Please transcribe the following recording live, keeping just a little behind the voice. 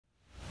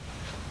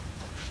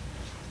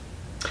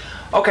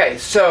Okay,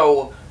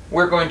 so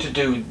we're going to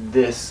do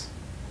this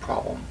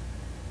problem.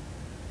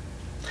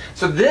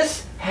 So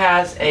this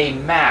has a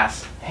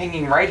mass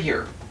hanging right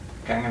here.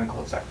 Okay, I'm going to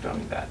close that, don't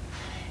need that.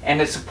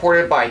 And it's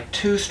supported by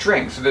two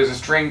strings. So there's a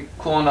string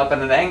pulling up at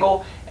an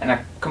angle and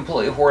a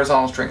completely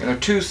horizontal string. And they're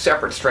two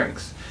separate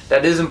strings.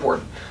 That is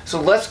important. So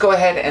let's go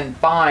ahead and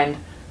find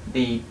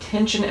the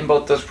tension in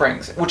both those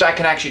springs, which I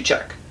can actually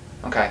check.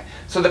 Okay,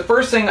 so the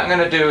first thing I'm going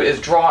to do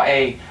is draw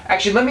a,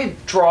 actually let me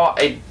draw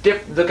a,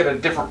 look at a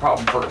different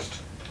problem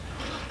first.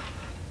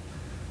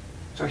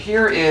 So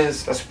here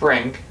is a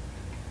spring,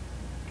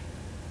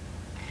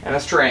 and a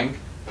string,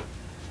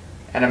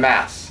 and a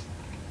mass.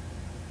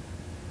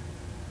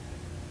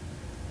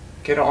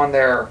 Get on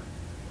there.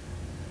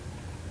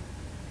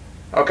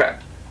 Okay,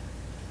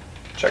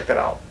 check that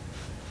out.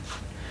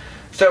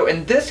 So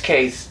in this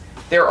case,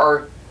 there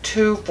are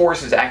two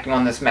forces acting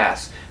on this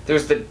mass.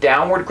 There's the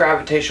downward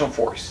gravitational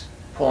force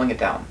pulling it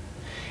down.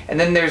 And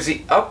then there's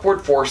the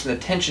upward force and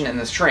the tension in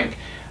the string.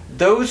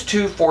 Those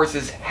two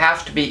forces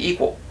have to be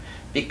equal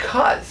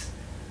because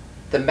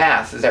the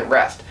mass is at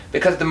rest.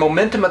 Because the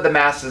momentum of the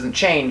mass doesn't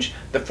change,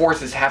 the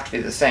forces have to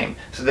be the same.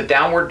 So the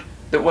downward,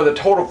 well, the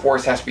total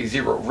force has to be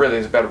zero, really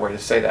is a better way to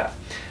say that.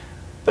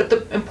 But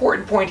the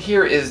important point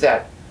here is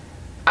that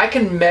I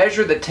can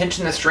measure the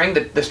tension in the string.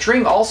 The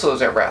string also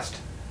is at rest.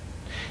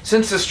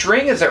 Since the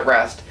string is at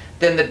rest,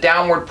 then the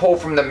downward pull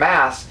from the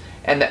mass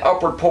and the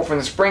upward pull from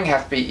the spring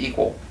have to be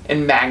equal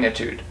in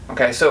magnitude.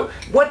 Okay, so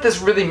what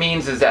this really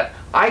means is that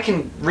I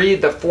can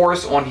read the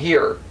force on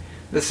here.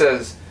 This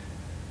says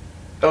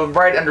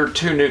right under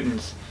 2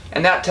 newtons.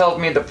 And that tells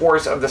me the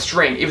force of the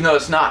string, even though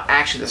it's not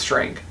actually the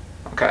string.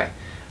 Okay,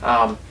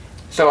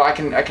 so I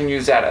can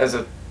use that as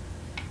a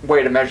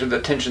way to measure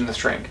the tension in the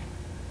string.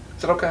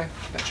 Is that okay?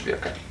 That should be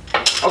okay.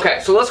 Okay,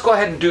 so let's go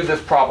ahead and do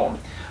this problem.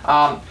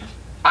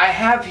 I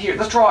have here,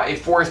 let's draw a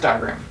force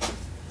diagram.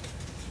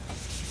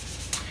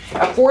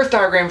 A force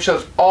diagram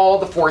shows all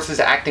the forces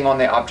acting on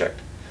the object.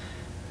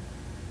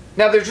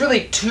 Now there's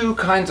really two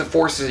kinds of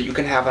forces that you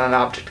can have on an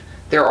object.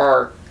 There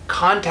are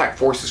contact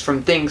forces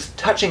from things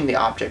touching the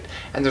object,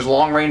 and there's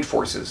long-range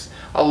forces.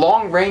 A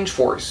long-range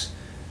force,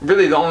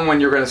 really the only one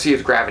you're going to see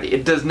is gravity.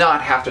 It does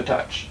not have to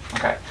touch.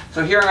 Okay,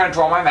 so here I'm going to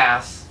draw my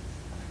mass,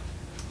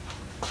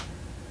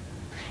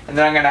 and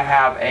then I'm going to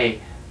have a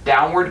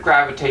downward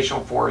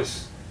gravitational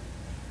force.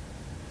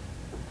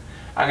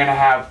 I'm going to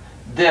have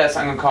this,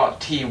 I'm going to call it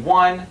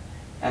T1,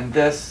 and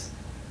this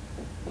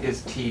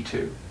is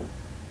T2.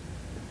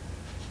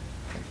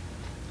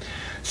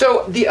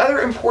 So the other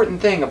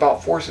important thing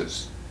about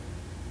forces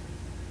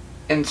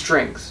in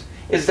strings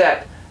is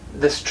that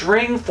the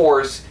string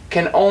force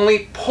can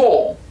only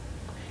pull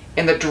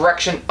in the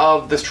direction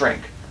of the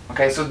string.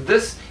 Okay, so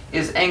this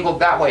is angled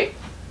that way.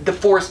 The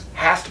force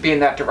has to be in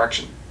that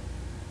direction.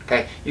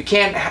 Okay, you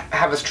can't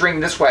have a string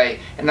this way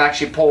and it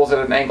actually pulls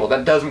at an angle.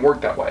 That doesn't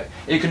work that way.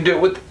 You can do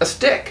it with a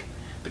stick,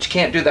 but you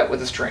can't do that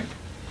with a string.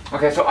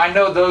 Okay, so I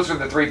know those are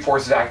the three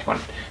forces acting on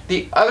it.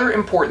 The other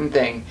important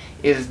thing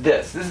is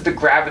this. This is the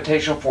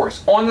gravitational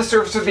force. On the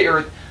surface of the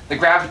Earth, the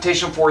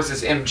gravitational force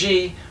is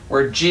mg,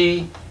 where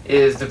g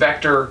is the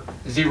vector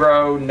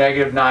 0,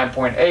 negative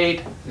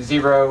 9.8,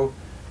 0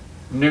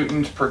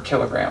 newtons per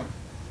kilogram.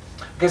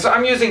 Okay, so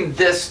I'm using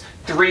this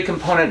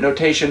three-component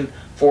notation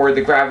for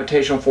the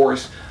gravitational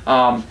force.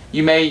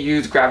 You may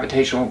use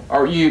gravitational,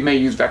 or you may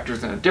use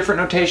vectors in a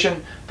different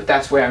notation, but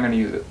that's the way I'm going to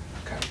use it,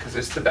 okay, because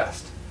it's the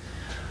best.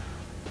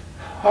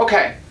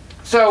 Okay,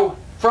 so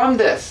from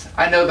this,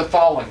 I know the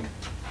following.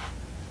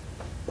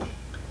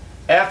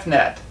 F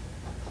net,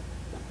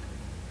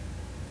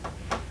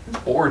 the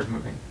board's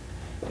moving,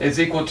 is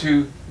equal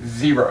to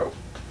 0.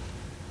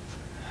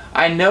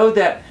 I know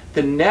that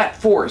the net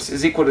force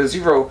is equal to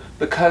 0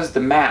 because the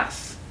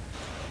mass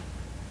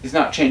is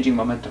not changing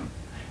momentum.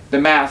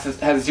 The mass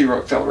has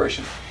 0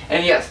 acceleration.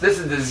 And yes, this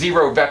is the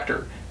 0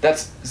 vector.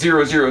 That's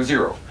 0, 0,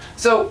 0.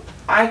 So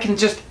I can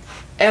just,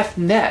 F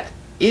net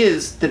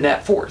is the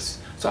net force.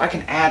 So I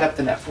can add up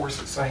the net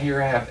forces. So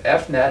here I have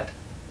F net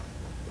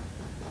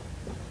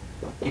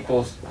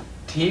equals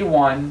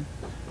T1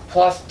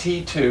 plus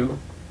T2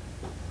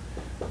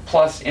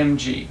 plus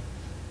mg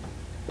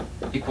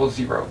equals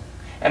 0.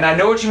 And I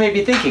know what you may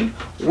be thinking.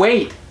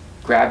 Wait,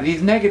 gravity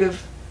is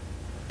negative.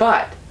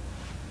 But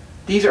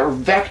these are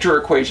vector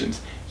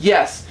equations.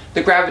 Yes,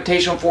 the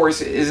gravitational force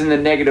is in the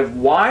negative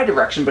y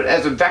direction, but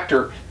as a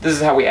vector, this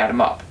is how we add them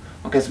up.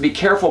 Okay, so be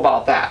careful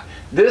about that.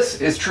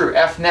 This is true.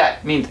 F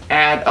net means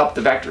add up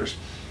the vectors.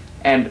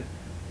 And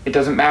it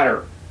doesn't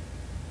matter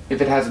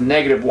if it has a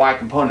negative y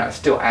component, I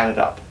still add it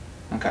up.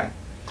 Okay.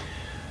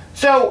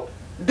 So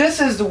this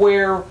is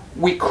where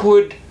we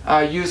could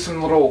use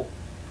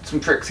some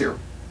tricks here.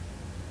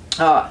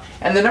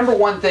 And the number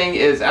one thing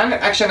is, I'm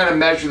going to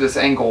measure this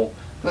angle.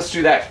 Let's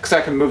do that because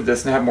I can move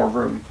this and have more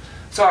room.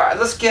 So all right,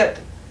 let's get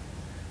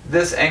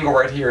this angle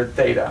right here,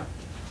 theta.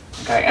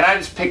 Okay, and I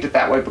just picked it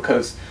that way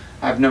because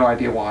I have no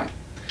idea why.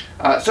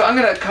 So I'm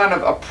going to kind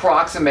of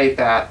approximate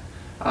that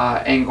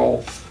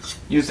angle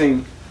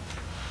using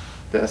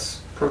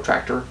this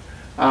protractor.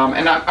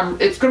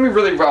 And it's going to be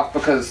really rough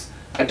because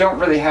I don't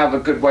really have a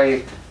good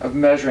way of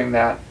measuring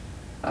that.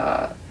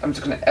 I'm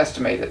just going to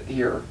estimate it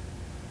here.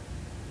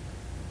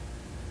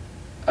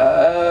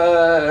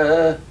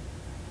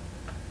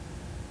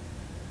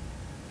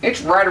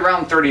 It's right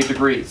around 30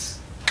 degrees.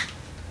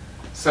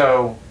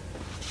 So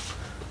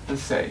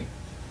let's say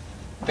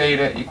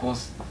theta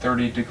equals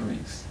 30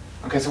 degrees.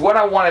 Okay, so what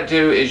I want to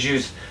do is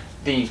use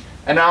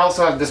and I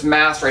also have this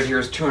mass right here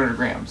is 200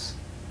 grams.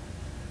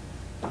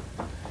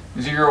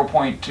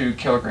 0.2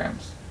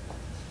 kilograms.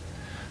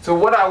 So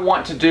what I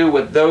want to do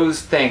with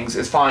those things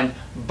is find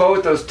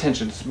both those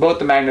tensions, both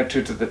the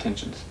magnitudes of the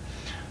tensions.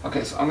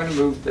 Okay, so I'm going to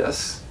move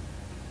this.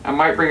 I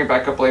might bring it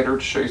back up later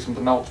to show you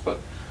something else, but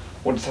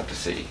we'll just have to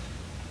see.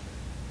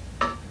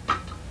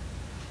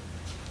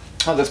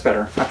 Oh, that's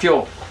better. I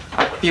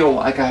feel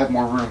like I have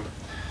more room.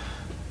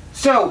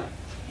 So,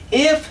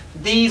 if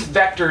these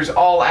vectors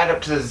all add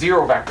up to the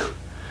 0 vector,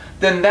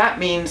 then that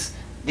means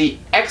the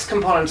x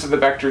components of the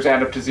vectors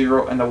add up to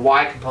 0 and the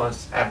y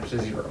components add up to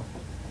 0.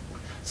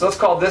 So let's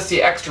call this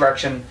the x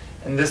direction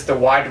and this the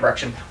y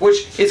direction,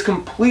 which is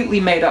completely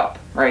made up,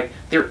 right?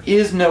 There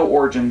is no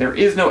origin, there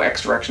is no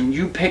x direction.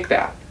 You pick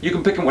that. You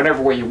can pick it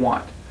whatever way you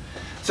want.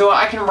 So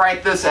I can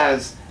write this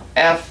as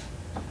f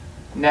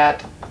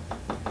net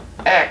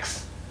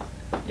x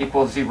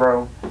equals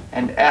 0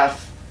 and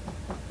f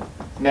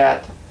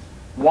net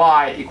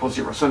y equals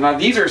 0. So now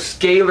these are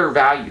scalar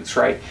values,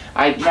 right?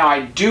 Now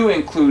I do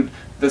include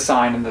the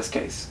sign in this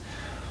case.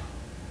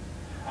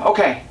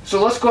 Okay,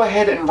 so let's go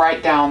ahead and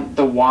write down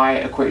the y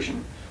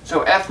equation.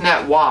 So f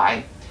net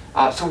y,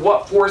 so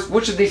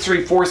which of these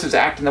three forces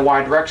act in the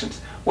y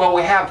directions? Well,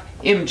 we have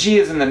mg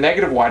is in the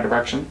negative y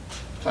direction,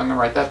 so I'm going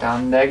to write that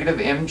down, negative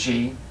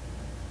mg.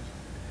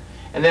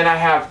 And then I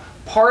have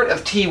part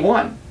of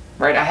t1,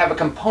 right? I have a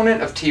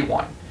component of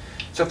t1.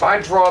 So if I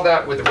draw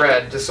that with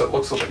red, just so it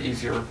looks a little bit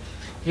easier,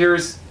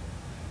 here's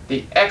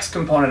the x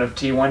component of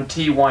t1,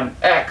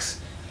 t1x.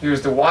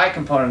 Here's the y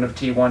component of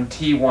t1,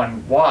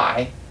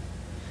 t1y.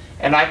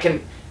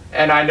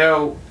 And I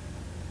know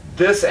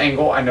this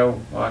angle,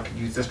 well, I could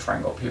use this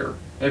triangle up here.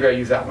 Maybe I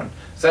use that one.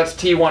 So that's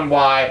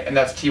t1y and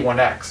that's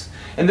t1x.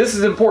 And this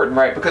is important,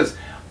 right? Because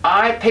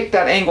I picked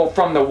that angle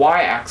from the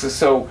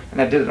y-axis,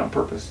 and I did it on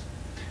purpose,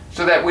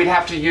 so that we'd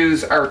have to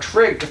use our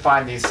trig to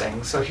find these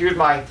things. So here's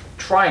my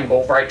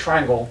triangle, right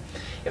triangle.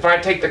 If I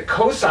take the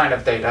cosine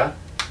of theta,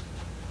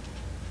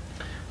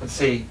 let's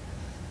see,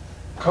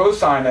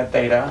 cosine of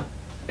theta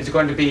is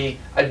going to be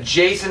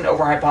adjacent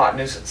over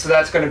hypotenuse, so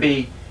that's going to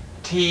be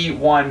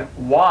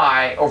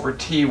t1y over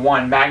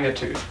t1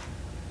 magnitude.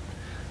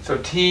 So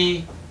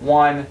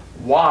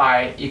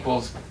t1y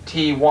equals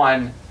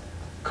t1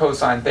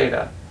 cosine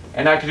theta.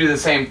 And I could do the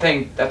same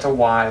thing, that's a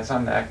y, it's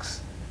on the x.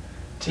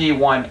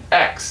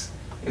 t1x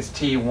is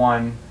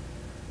t1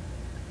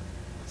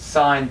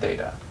 sine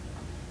theta.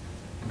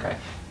 Okay.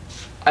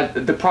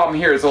 The problem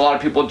here is a lot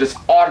of people just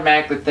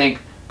automatically think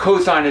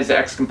cosine is the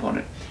x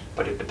component,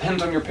 but it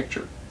depends on your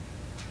picture.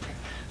 Okay.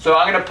 So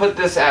I'm going to put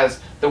this as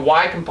the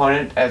y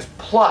component as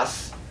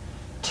plus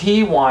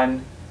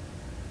t1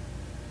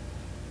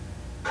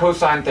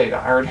 cosine theta.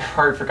 I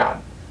already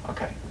forgot.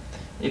 Okay.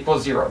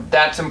 Equals 0.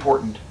 That's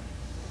important.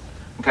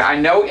 Okay, I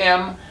know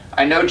m,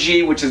 I know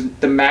g, which is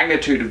the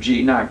magnitude of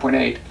g,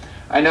 9.8.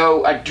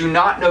 I do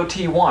not know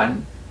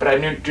t1, but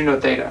I do know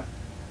theta.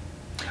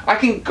 I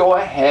can go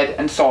ahead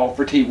and solve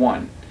for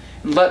t1.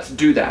 Let's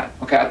do that.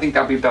 Okay, I think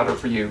that'll be better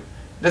for you.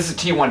 This is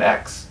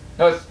t1x.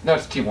 No,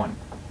 it's t1.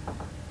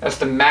 That's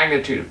the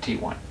magnitude of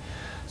t1.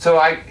 So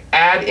I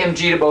add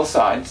mg to both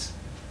sides,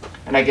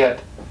 and I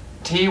get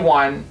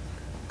t1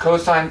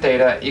 cosine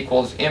theta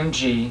equals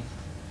mg,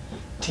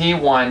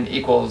 t1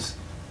 equals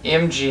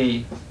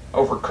mg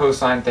over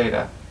cosine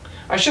theta.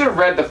 I should have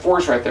read the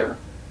force right there.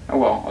 Oh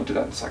well, I'll do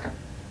that in a second.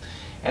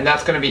 And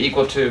that's going to be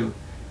equal to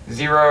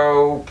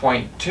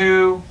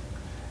 0.2,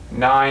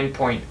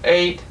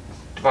 9.8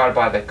 divided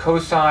by the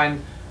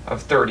cosine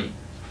of 30.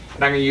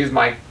 And I'm going to use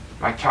my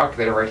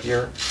calculator right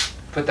here.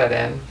 Put that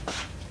in.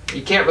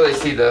 You can't really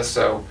see this,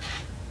 so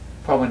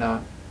probably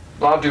not.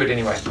 Well, I'll do it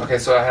anyway. Okay,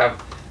 so I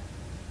have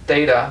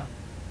theta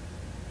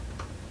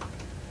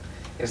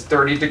is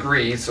 30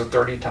 degrees, so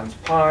 30 times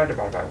pi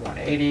divided by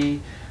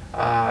 180.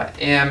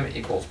 M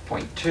equals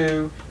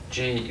 0.2,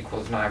 G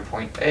equals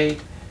 9.8.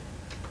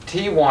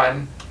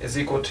 T1 is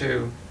equal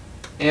to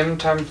M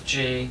times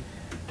G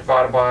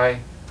divided by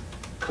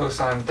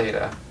cosine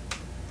theta.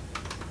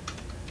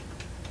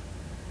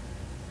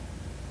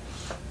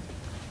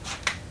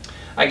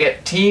 I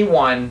get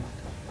T1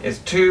 is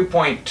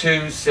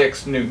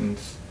 2.26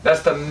 newtons.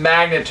 That's the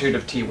magnitude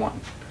of T1.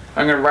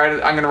 I'm going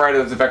to write it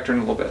as a vector in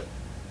a little bit.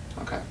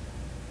 Okay.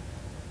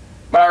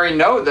 But I already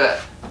know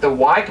that the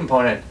y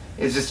component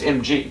is just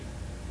mg.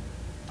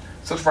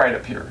 So let's write it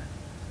up here.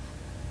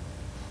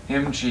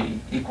 Mg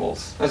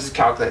equals, let's just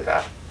calculate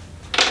that,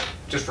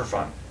 just for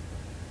fun.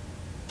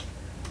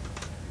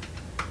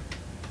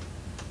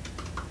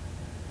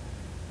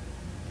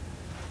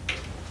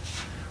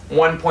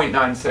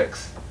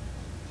 .96.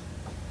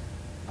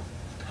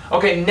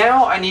 Okay,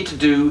 now I need to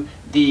do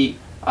the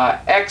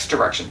x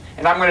direction.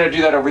 And I'm going to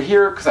do that over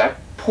here because I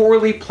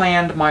poorly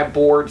planned my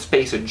board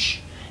spacage,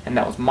 and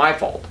that was my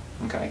fault,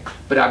 okay?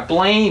 But I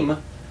blame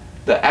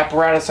the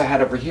apparatus I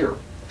had over here.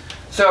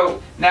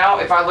 So now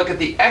if I look at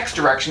the x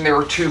direction, there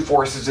are two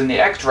forces in the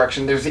x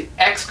direction. There's the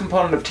x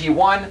component of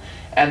T1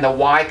 and the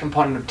y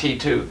component of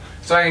T2.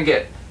 So I can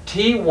get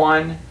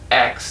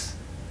T1x,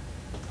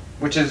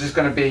 which is just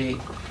going to be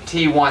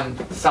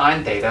T1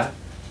 sine theta,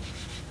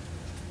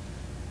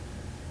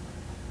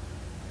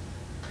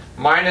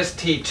 minus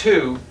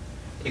T2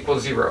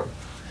 equals 0.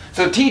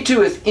 So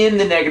T2 is in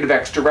the negative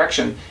x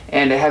direction,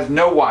 and it has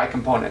no y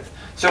component.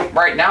 So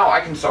right now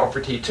I can solve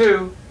for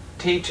T2.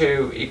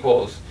 T2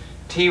 equals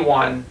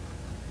T1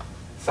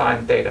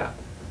 sine theta.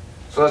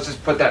 So let's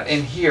just put that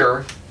in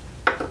here.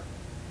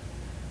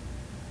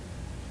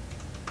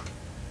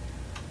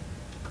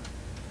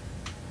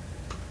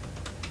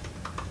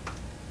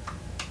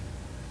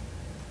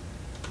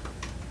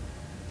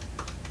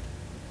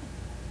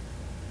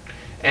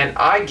 And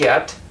I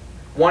get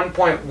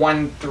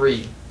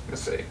 1.13,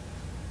 let's see.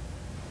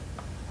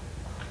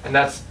 And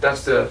that's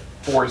the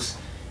force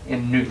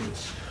in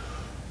newtons.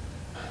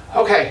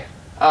 Okay,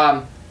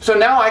 so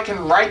now I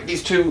can write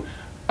these two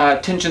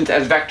tensions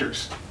as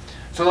vectors.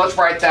 So let's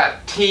write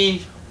that.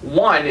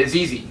 T1 is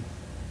easy.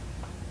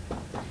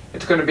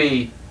 It's going to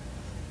be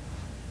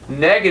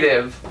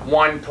negative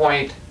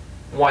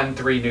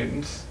 1.13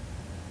 newtons,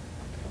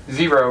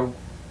 0,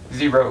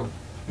 0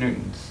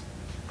 newtons.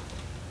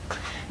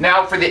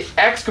 Now for the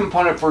x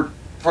component for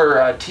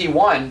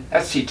T1,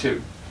 that's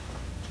T2.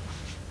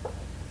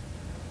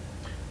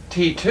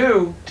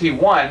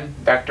 T1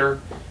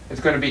 vector is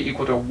going to be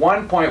equal to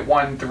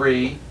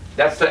 1.13.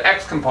 That's the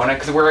x component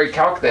because we already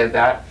calculated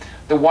that.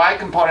 The y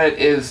component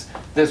is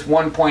this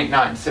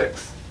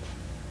 1.96.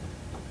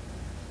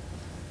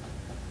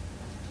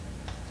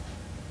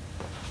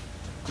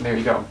 There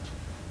you go.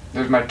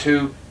 There's my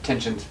two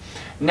tensions.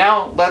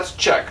 Now let's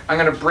check. I'm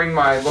going to bring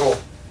my little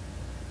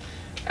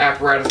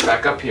apparatus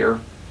back up here.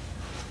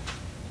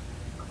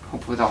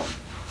 Hopefully without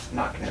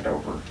knocking it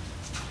over.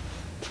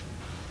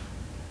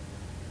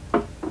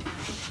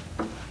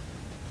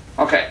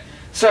 Okay,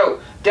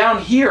 so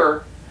down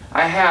here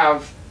I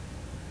have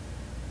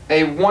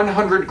a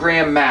 100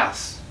 gram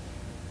mass.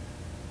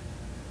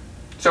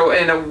 So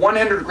in a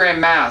 100 gram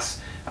mass,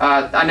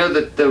 I know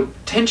that the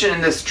tension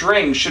in this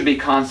string should be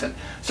constant.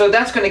 So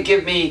that's going to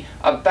give me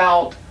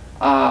about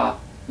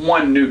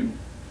 1 Newton.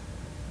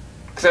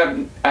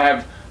 Because I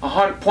have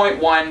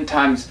 0.1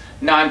 times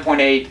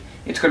 9.8,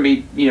 it's going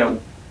to be,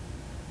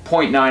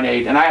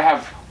 0.98, and I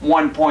have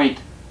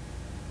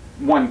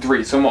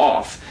 1.13, so I'm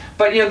off.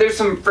 But there's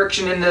some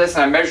friction in this,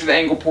 and I measure the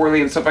angle poorly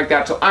and stuff like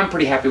that, so I'm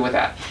pretty happy with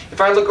that. If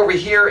I look over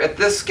here at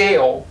this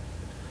scale,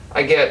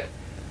 I get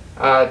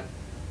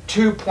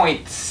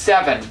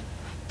 2.7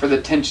 for the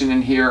tension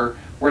in here,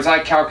 whereas I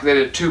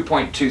calculated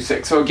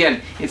 2.26. So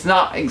again, it's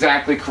not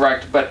exactly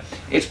correct, but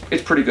it's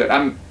pretty good.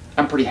 I'm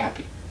pretty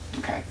happy.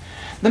 Okay.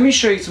 Let me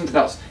show you something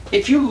else.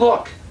 If you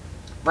look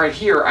right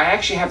here, I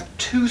actually have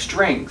two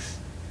strings.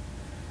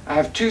 I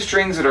have two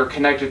strings that are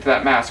connected to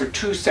that mass, or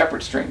two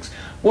separate strings.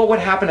 What would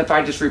happen if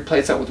I just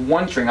replace that with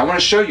one string? I want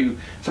to show you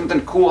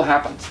something cool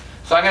happens.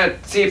 So I'm going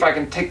to see if I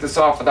can take this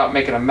off without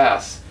making a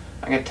mess.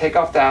 I'm going to take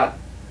off that,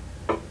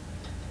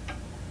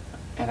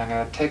 and I'm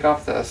going to take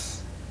off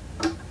this,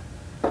 and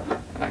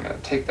I'm going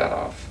to take that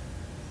off.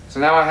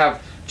 So now I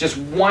have just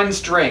one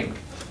string.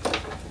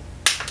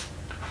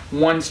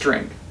 One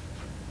string.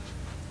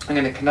 I'm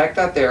going to connect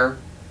that there.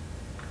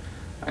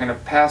 I'm going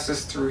to pass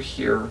this through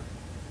here.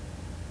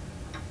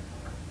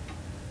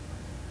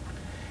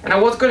 And I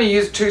was going to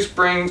use two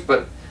springs,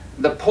 but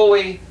the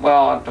pulley,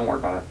 well, don't worry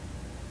about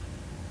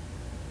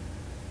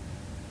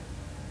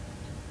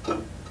it.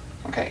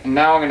 Okay, and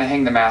now I'm going to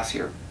hang the mass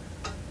here.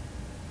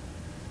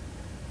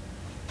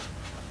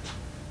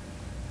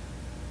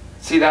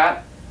 See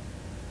that?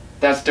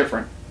 That's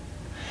different.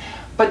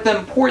 But the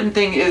important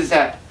thing is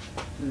that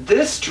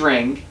this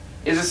string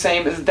is the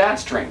same as that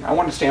string. I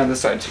want to stay on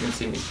this side so you can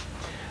see me.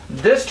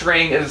 This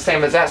string is the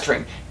same as that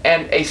string.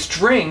 And a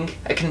string,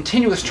 a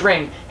continuous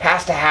string,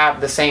 has to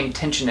have the same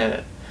tension in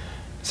it.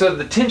 So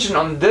the tension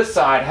on this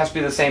side has to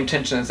be the same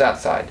tension as that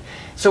side.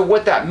 So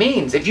what that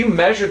means, if you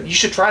measure, you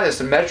should try this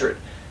and measure it.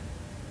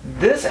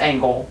 This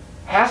angle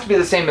has to be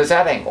the same as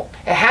that angle.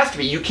 It has to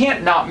be. You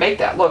can't not make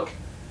that. Look,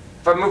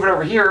 if I move it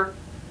over here,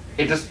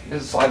 it just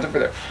slides over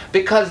there.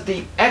 Because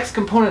the x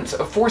components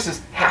of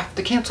forces have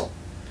to cancel.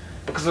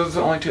 Because those are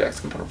the only two x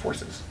component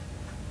forces.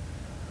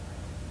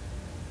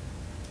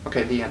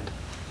 Okay, the end.